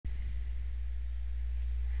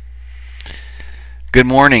Good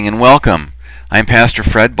morning and welcome. I'm Pastor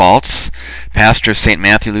Fred Baltz, pastor of St.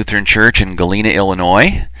 Matthew Lutheran Church in Galena,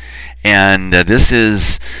 Illinois, and this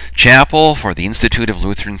is Chapel for the Institute of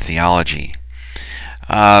Lutheran Theology.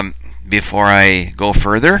 Before I go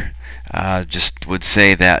further, just would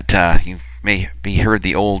say that you may be heard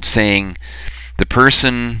the old saying, the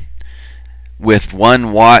person with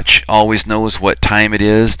one watch always knows what time it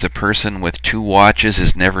is, the person with two watches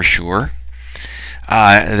is never sure.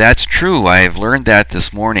 That's true. I've learned that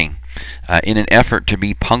this morning. In an effort to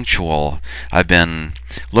be punctual, I've been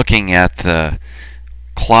looking at the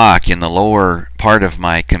clock in the lower part of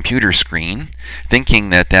my computer screen, thinking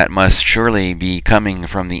that that must surely be coming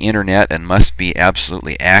from the internet and must be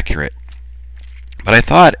absolutely accurate. But I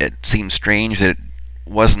thought it seemed strange that it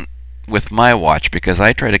wasn't with my watch, because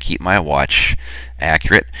I try to keep my watch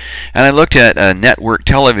accurate. And I looked at a network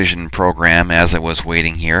television program as I was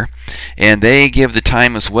waiting here, and they give the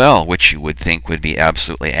time as well, which you would think would be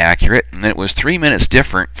absolutely accurate, and it was 3 minutes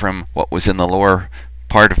different from what was in the lower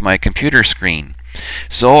part of my computer screen.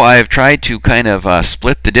 So I've tried to kind of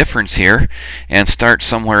split the difference here and start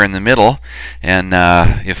somewhere in the middle, and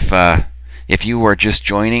if you are just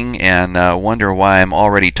joining and wonder why I'm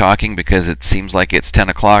already talking because it seems like it's 10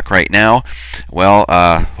 o'clock right now, well,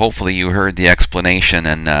 hopefully you heard the explanation,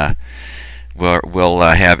 and we'll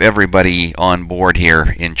have everybody on board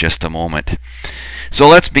here in just a moment. So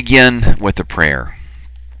let's begin with a prayer.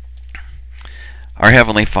 Our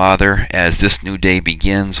Heavenly Father, as this new day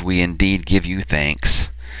begins, we indeed give you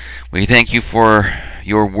thanks. We thank you for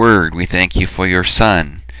your word. We thank you for your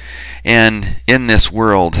Son. And in this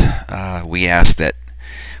world, we ask that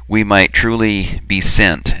we might truly be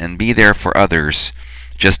sent and be there for others,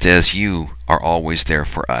 just as you are always there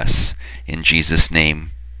for us. In Jesus'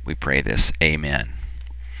 name we pray this. Amen.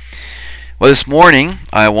 Well, this morning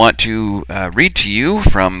I want to read to you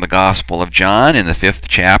from the Gospel of John in the 5th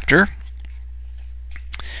chapter.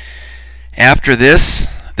 After this,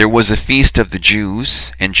 there was a feast of the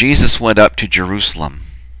Jews, and Jesus went up to Jerusalem.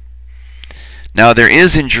 Now there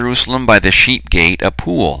is in Jerusalem by the sheep gate a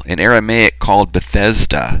pool, in Aramaic called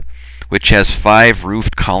Bethesda, which has 5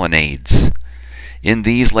 roofed colonnades. In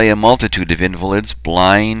these lay a multitude of invalids,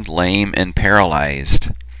 blind, lame, and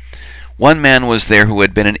paralyzed. One man was there who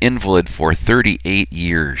had been an invalid for 38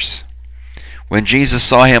 years. When Jesus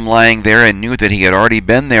saw him lying there and knew that he had already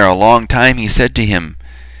been there a long time, he said to him,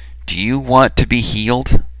 "Do you want to be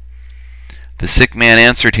healed?" The sick man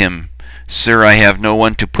answered him, "Sir, I have no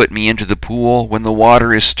one to put me into the pool when the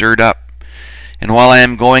water is stirred up, and while I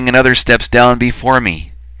am going another steps down before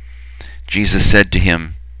me." Jesus said to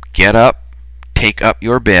him, "Get up, take up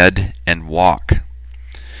your bed, and walk."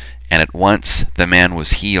 And at once the man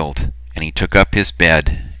was healed, and he took up his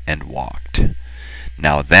bed and walked.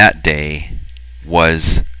 Now that day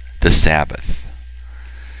was the Sabbath.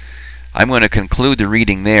 I'm going to conclude the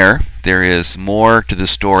reading there. There is more to the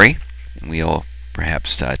story, and we'll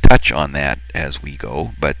perhaps touch on that as we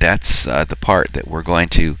go, but that's the part that we're going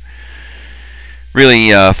to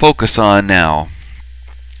really focus on now.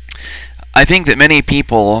 I think that many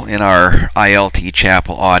people in our ILT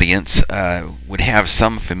Chapel audience would have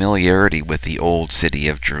some familiarity with the old city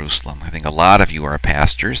of Jerusalem. I think a lot of you are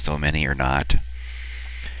pastors, though many are not.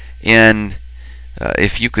 And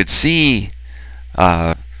if you could see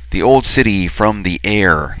the old city from the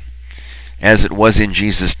air, as it was in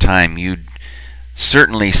Jesus' time, you'd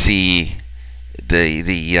certainly see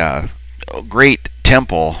the great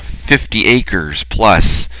temple, 50 acres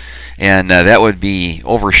plus, and that would be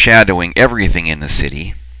overshadowing everything in the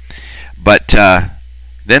city. But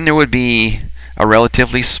then there would be a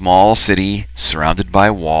relatively small city surrounded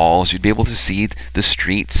by walls. You'd be able to see the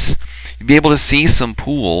streets. You'd be able to see some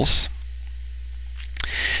pools.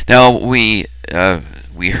 Now we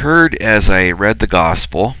heard as I read the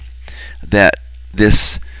gospel that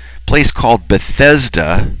this place called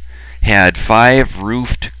Bethesda had 5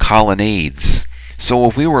 roofed colonnades. So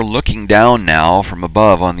if we were looking down now from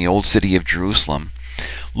above on the old city of Jerusalem,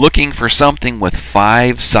 looking for something with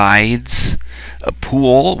 5 sides, a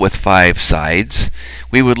pool with 5 sides,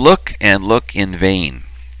 we would look and look in vain.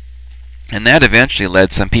 And that eventually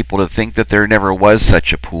led some people to think that there never was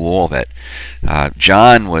such a pool, that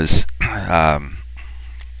John was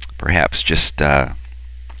perhaps just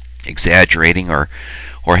exaggerating or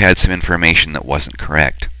had some information that wasn't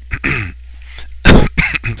correct.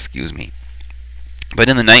 Excuse me. But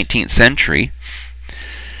in the 19th century,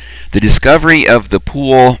 the discovery of the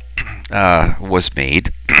pool was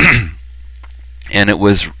made, and it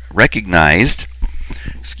was recognized.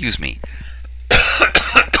 Excuse me.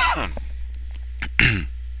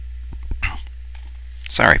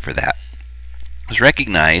 Sorry for that. It was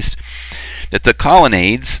recognized that the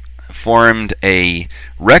colonnades formed a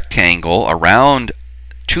rectangle around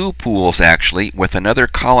two pools, actually, with another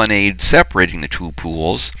colonnade separating the two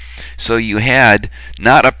pools. So you had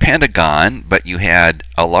not a pentagon, but you had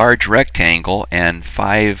a large rectangle and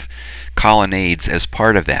 5 colonnades as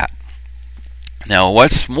part of that. Now,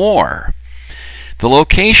 what's more, the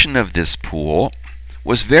location of this pool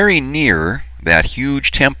was very near that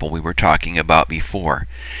huge temple we were talking about before,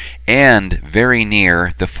 and very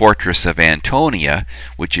near the fortress of Antonia,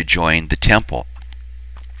 which adjoined the temple.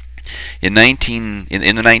 In the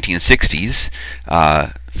 1960s,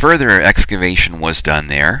 further excavation was done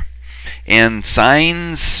there, and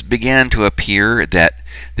signs began to appear that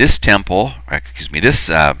this temple,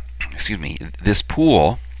 this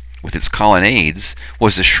pool with its colonnades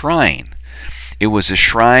was a shrine. It was a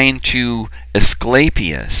shrine to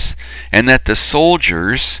Asclepius, and that the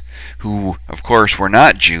soldiers, who of course were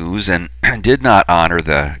not Jews and did not honor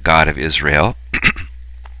the God of Israel,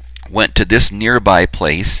 went to this nearby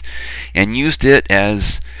place and used it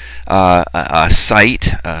as a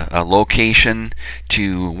site, a location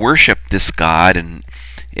to worship this God, and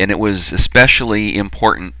it was especially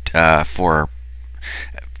important for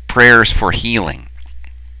prayers for healing.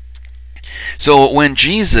 So when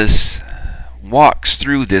Jesus walks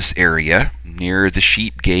through this area near the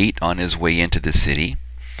sheep gate on his way into the city,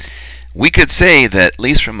 we could say that, at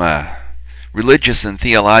least from a religious and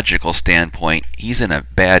theological standpoint, he's in a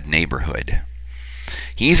bad neighborhood.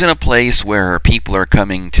 He's in a place where people are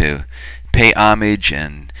coming to pay homage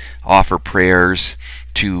and offer prayers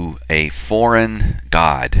to a foreign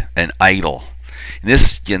god, an idol.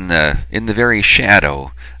 This in the very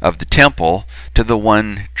shadow of the temple to the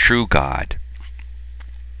one true God.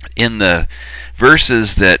 In the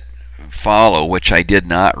verses that follow, which I did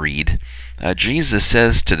not read, Jesus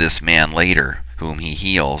says to this man later, whom he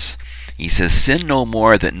heals, he says, "Sin no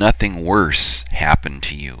more, that nothing worse happen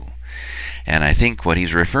to you." And I think what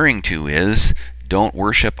he's referring to is, don't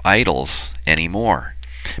worship idols anymore.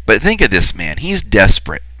 But think of this man. He's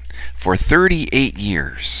desperate. For 38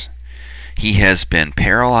 years, he has been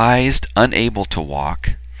paralyzed, unable to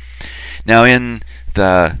walk. Now, in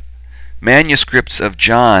the manuscripts of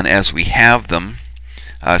John as we have them,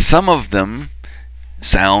 some of them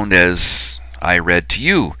sound as I read to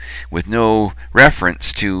you, with no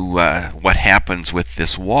reference to what happens with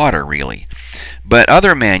this water, really. But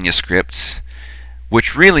other manuscripts,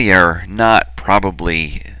 which really are not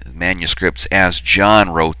probably manuscripts as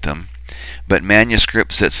John wrote them, but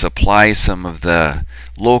manuscripts that supply some of the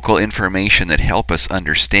local information that help us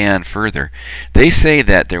understand further, they say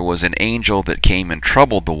that there was an angel that came and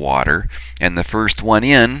troubled the water, and the first one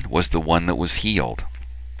in was the one that was healed.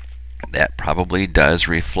 That probably does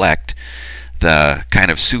reflect the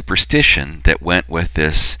kind of superstition that went with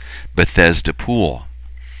this Bethesda pool.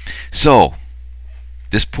 So,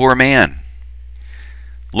 this poor man,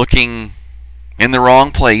 looking in the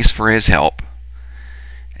wrong place for his help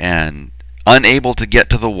and unable to get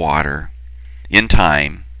to the water in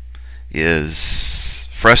time, is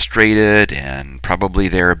frustrated and probably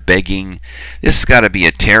there begging. This has got to be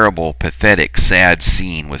a terrible, pathetic, sad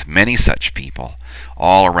scene with many such people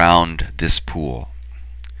all around this pool.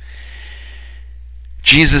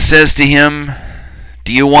 Jesus says to him,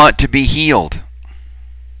 "Do you want to be healed?"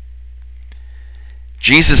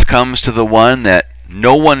 Jesus comes to the one that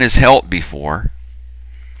no one has helped before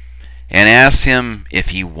and asks him if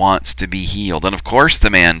he wants to be healed. And of course the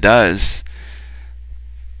man does.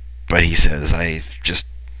 But he says, "I just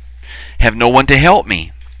have no one to help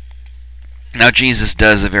me." Now Jesus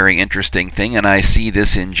does a very interesting thing, and I see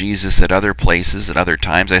this in Jesus at other places, at other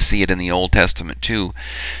times. I see it in the Old Testament too.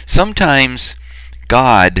 Sometimes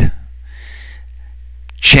God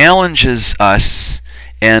challenges us,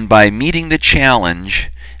 and by meeting the challenge,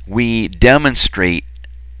 we demonstrate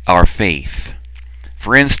our faith.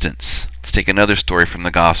 For instance, let's take another story from the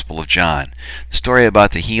Gospel of John. The story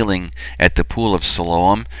about the healing at the pool of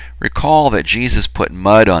Siloam. Recall that Jesus put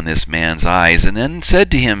mud on this man's eyes and then said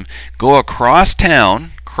to him, "Go across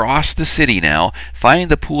town, cross the city now, find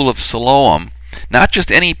the pool of Siloam." Not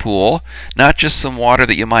just any pool, not just some water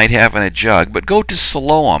that you might have in a jug, but go to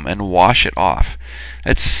Siloam and wash it off.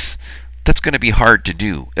 That's going to be hard to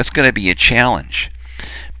do. That's going to be a challenge.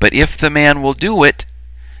 But if the man will do it,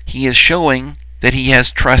 he is showing that he has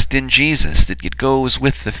trust in Jesus, that it goes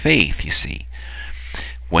with the faith, you see.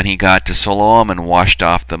 When he got to Siloam and washed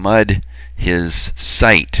off the mud, his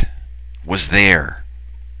sight was there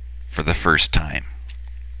for the first time.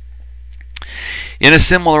 In a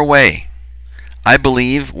similar way, I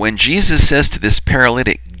believe when Jesus says to this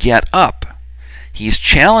paralytic, "Get up," he's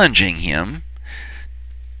challenging him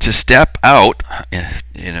to to step out,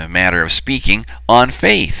 in a matter of speaking, on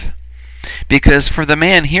faith. Because for the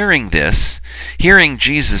man hearing this, hearing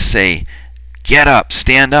Jesus say, "Get up,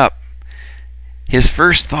 stand up," his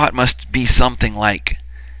first thought must be something like,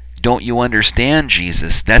 "Don't you understand,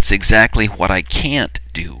 Jesus? That's exactly what I can't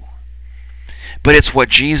do." But it's what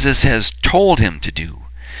Jesus has told him to do.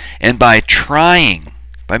 And by trying,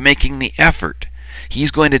 by making the effort,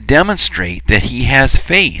 he's going to demonstrate that he has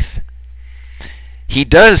faith. He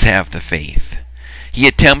does have the faith. He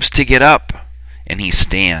attempts to get up, and he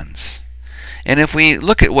stands. And if we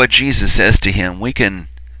look at what Jesus says to him, we can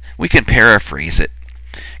paraphrase it.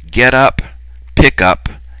 Get up, pick up,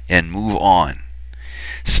 and move on.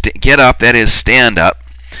 Get up, that is, stand up.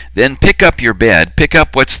 Then pick up your bed, pick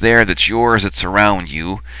up what's there that's yours, that's around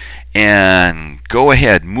you, and go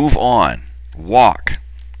ahead, move on, walk.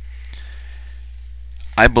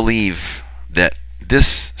 I believe that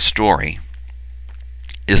this story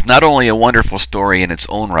is not only a wonderful story in its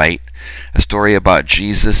own right, a story about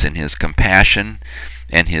Jesus and his compassion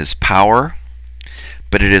and his power,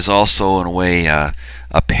 but it is also in a way a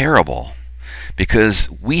parable, because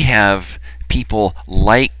we have people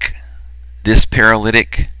like this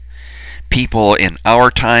paralytic, people in our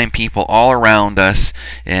time, people all around us,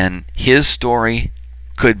 and his story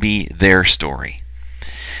could be their story.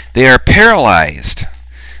 They are paralyzed,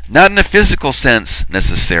 not in a physical sense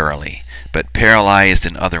necessarily, but paralyzed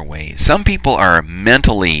in other ways. Some people are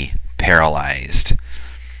mentally paralyzed.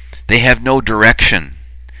 They have no direction.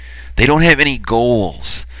 They don't have any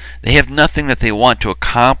goals. They have nothing that they want to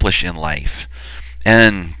accomplish in life.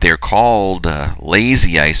 And they're called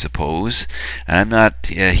lazy, I suppose. And I'm not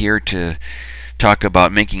here to talk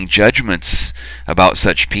about making judgments about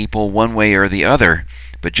such people one way or the other,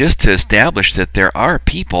 but just to establish that there are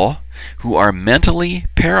people who are mentally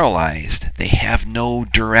paralyzed. They have no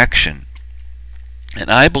direction. And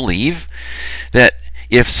I believe that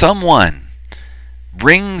if someone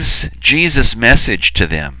brings Jesus' message to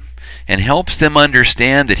them and helps them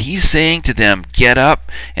understand that he's saying to them, get up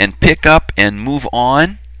and pick up and move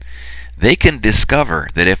on, they can discover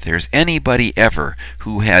that if there's anybody ever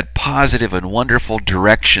who had positive and wonderful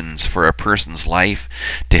directions for a person's life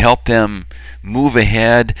to help them move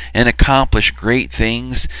ahead and accomplish great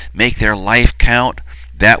things, make their life count,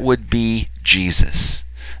 that would be Jesus.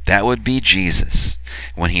 That would be Jesus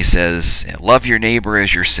when he says, love your neighbor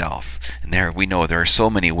as yourself. And there we know there are so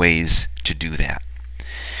many ways to do that.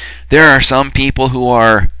 There are some people who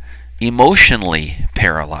are emotionally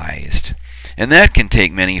paralyzed, and that can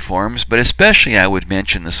take many forms, but especially I would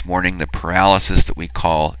mention this morning the paralysis that we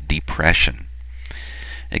call depression.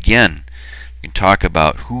 Again, we can talk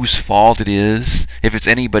about whose fault it is, if it's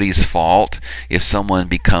anybody's fault, if someone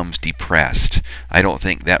becomes depressed. I don't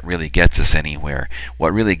think that really gets us anywhere.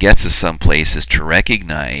 What really gets us someplace is to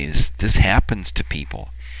recognize this happens to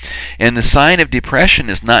people. And the sign of depression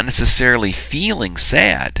is not necessarily feeling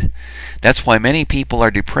sad. That's why many people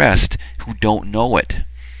are depressed who don't know it.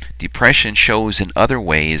 Depression shows in other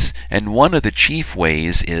ways, and one of the chief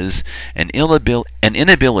ways is an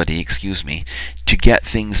inability to get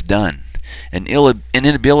things done, an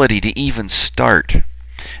inability to even start.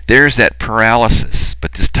 There's that paralysis,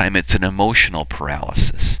 but this time it's an emotional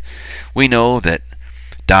paralysis. We know that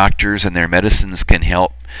doctors and their medicines can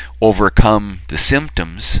help overcome the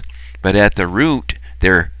symptoms, but at the root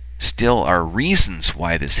there still are reasons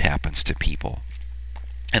why this happens to people.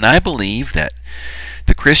 And I believe that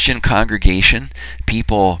the Christian congregation,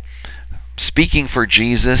 people speaking for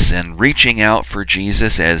Jesus and reaching out for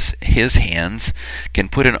Jesus as his hands, can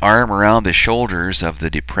put an arm around the shoulders of the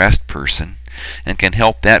depressed person and can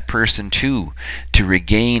help that person too to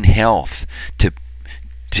regain health, to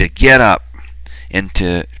get up and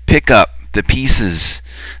to pick up the pieces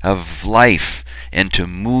of life and to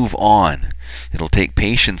move on. It'll take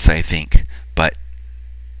patience, I think, but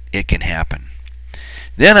it can happen.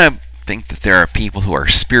 Then I think that there are people who are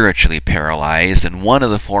spiritually paralyzed, and one of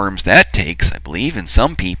the forms that takes, I believe, in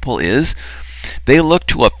some people is they look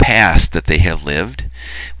to a past that they have lived,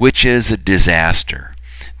 which is a disaster.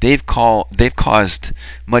 They've caused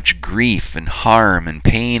much grief and harm and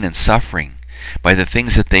pain and suffering by the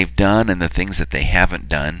things that they've done and the things that they haven't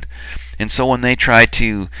done. And so when they try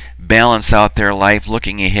to balance out their life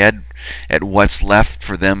looking ahead at what's left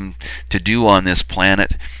for them to do on this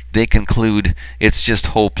planet, they conclude it's just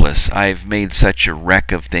hopeless. I've made such a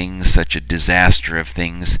wreck of things, such a disaster of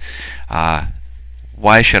things.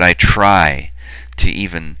 Why should I try to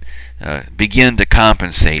even begin to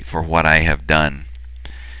compensate for what I have done?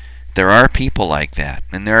 There are people like that,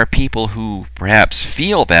 and there are people who perhaps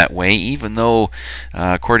feel that way, even though,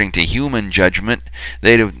 according to human judgment,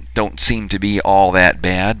 they don't seem to be all that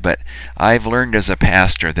bad, but I've learned as a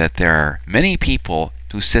pastor that there are many people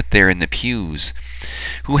who sit there in the pews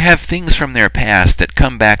who have things from their past that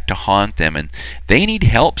come back to haunt them, and they need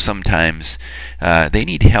help sometimes. They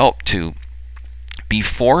need help to be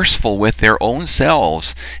forceful with their own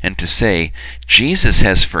selves and to say, Jesus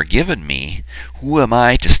has forgiven me. Who am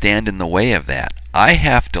I to stand in the way of that? I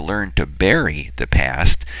have to learn to bury the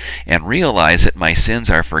past and realize that my sins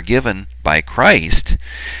are forgiven by Christ,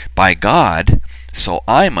 by God, so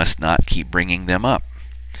I must not keep bringing them up.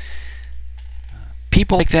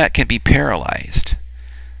 People like that can be paralyzed.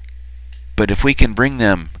 But if we can bring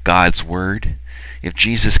them God's Word, if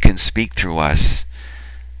Jesus can speak through us,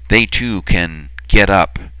 they too can get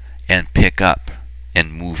up and pick up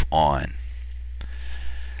and move on.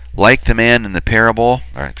 Like the man in the parable,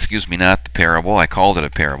 or excuse me, not the parable, I called it a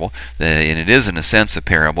parable, and it is in a sense a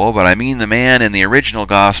parable, but I mean the man in the original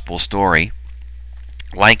gospel story.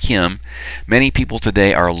 Like him, many people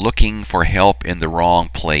today are looking for help in the wrong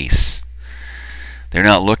place. They're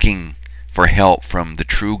not looking for help from the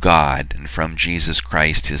true God and from Jesus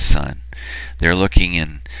Christ, His Son. They're looking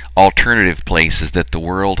in alternative places that the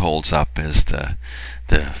world holds up as the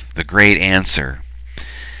great answer.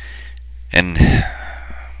 And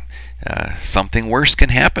something worse can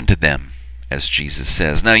happen to them, as Jesus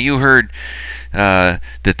says. Now, you heard that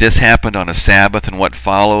this happened on a Sabbath, and what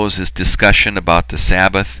follows is discussion about the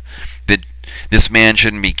Sabbath. That this man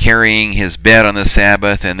shouldn't be carrying his bed on the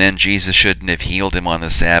Sabbath, and then Jesus shouldn't have healed him on the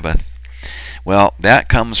Sabbath. Well, that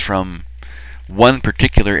comes from one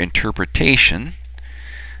particular interpretation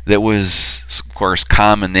that was, of course,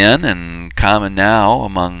 common then and common now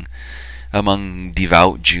among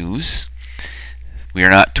devout Jews. We are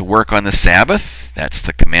not to work on the Sabbath. That's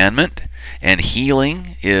the commandment. And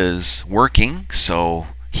healing is working, so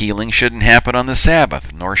healing shouldn't happen on the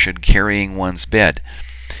Sabbath, nor should carrying one's bed.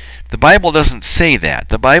 The Bible doesn't say that.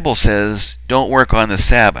 The Bible says, don't work on the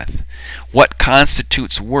Sabbath. What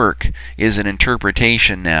constitutes work is an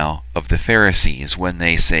interpretation now of the Pharisees when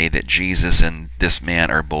they say that Jesus and this man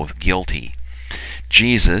are both guilty.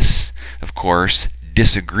 Jesus, of course,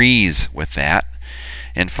 disagrees with that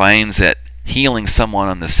and finds that healing someone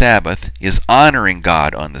on the Sabbath is honoring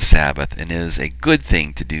God on the Sabbath and is a good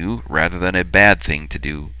thing to do rather than a bad thing to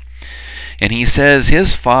do. And he says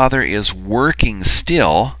his Father is working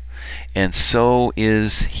still, and so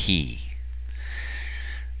is he.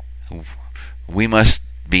 We must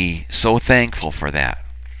be so thankful for that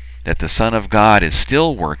the Son of God is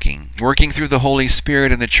still working through the Holy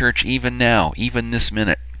Spirit in the church even now, even this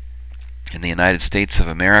minute, in the United States of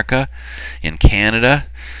America, in Canada,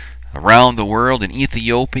 around the world, in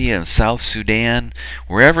Ethiopia and South Sudan,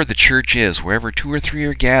 wherever the church is, wherever 2 or 3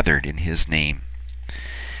 are gathered in His name.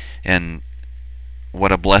 And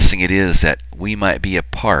what a blessing it is that we might be a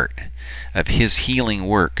part of His healing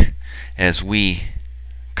work as we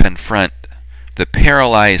confront the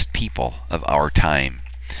paralyzed people of our time.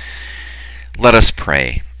 Let us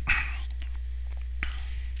pray.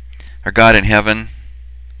 Our God in heaven,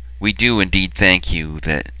 we do indeed thank You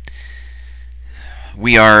that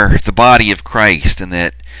we are the body of Christ and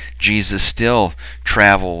that Jesus still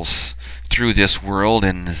travels through this world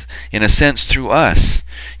and, in a sense, through us,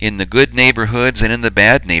 in the good neighborhoods and in the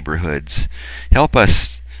bad neighborhoods. Help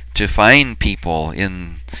us to find people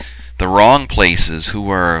in the wrong places who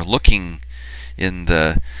are looking in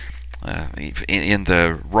the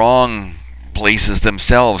wrong places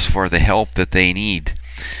themselves for the help that they need,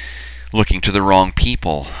 looking to the wrong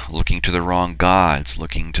people, looking to the wrong gods,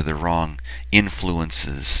 looking to the wrong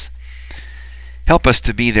influences. Help us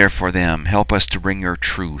to be there for them. Help us to bring Your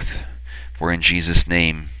truth. For in Jesus'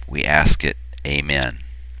 name we ask it. Amen.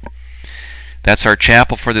 That's our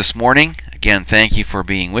chapel for this morning. Again, thank you for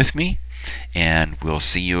being with me, and we'll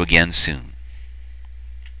see you again soon.